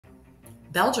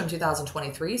Belgium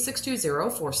 2023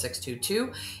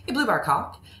 620-4622, a Blue Bar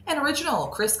Cock, an original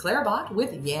KRIS Cleirbaut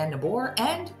with Jan Nabor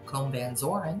and Combe van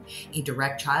Zoren, a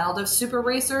direct child of super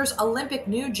racers Olympic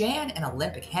New Jan and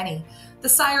Olympic HENNIE. The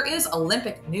sire is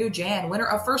Olympic New Jan, winner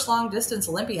of first long distance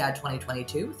Olympiad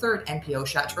 2022, third NPO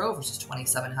Chateau versus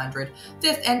 2700,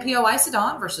 fifth NPO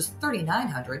Isodon versus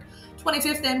 3900,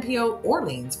 25th NPO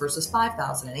Orleans versus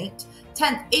 5008,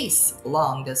 10th Ace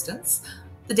long distance.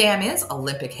 The dam is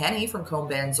Olympic HENNIE from Combe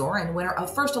van Zoren, winner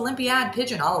of first Olympiad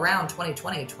Pigeon All Around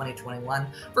 2020-2021,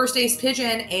 first Ace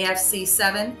Pigeon AFC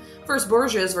 7, first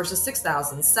Bourges versus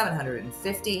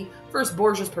 6,750, first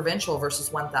Bourges Provincial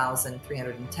versus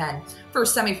 1,310,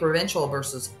 first Semi-Provincial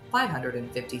versus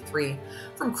 553.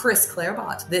 From KRIS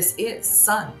Cleirbaut, this is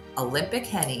Sun Olympic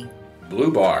HENNIE.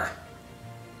 Blue Bar,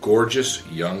 gorgeous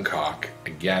young cock.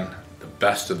 Again, the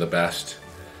best of the best.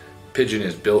 Pigeon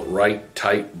is built right,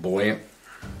 tight, buoyant.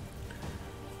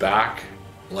 Back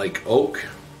like oak.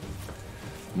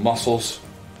 Muscles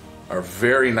are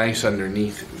very nice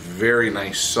underneath, very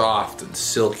nice, soft and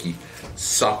silky,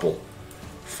 supple.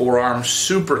 Forearms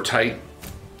super tight.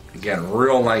 Again,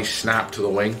 real nice snap to the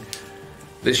wing.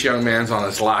 This young man's on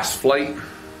his last flight.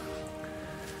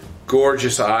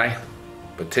 Gorgeous eye,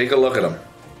 but take a look at him.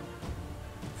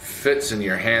 Fits in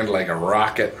your hand like a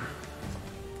rocket.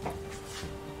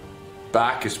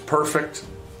 Back is perfect.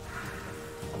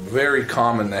 Very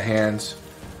calm in the hands.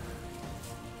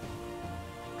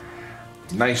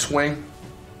 Nice wing.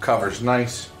 Covers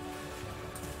nice.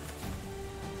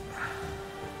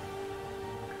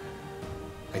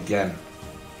 Again,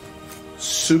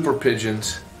 super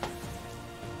pigeons.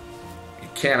 You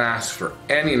can't ask for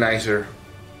any nicer.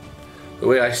 The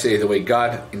way I say, the way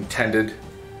God intended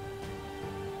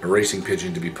a racing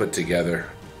pigeon to be put together.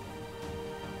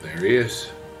 There he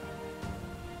is.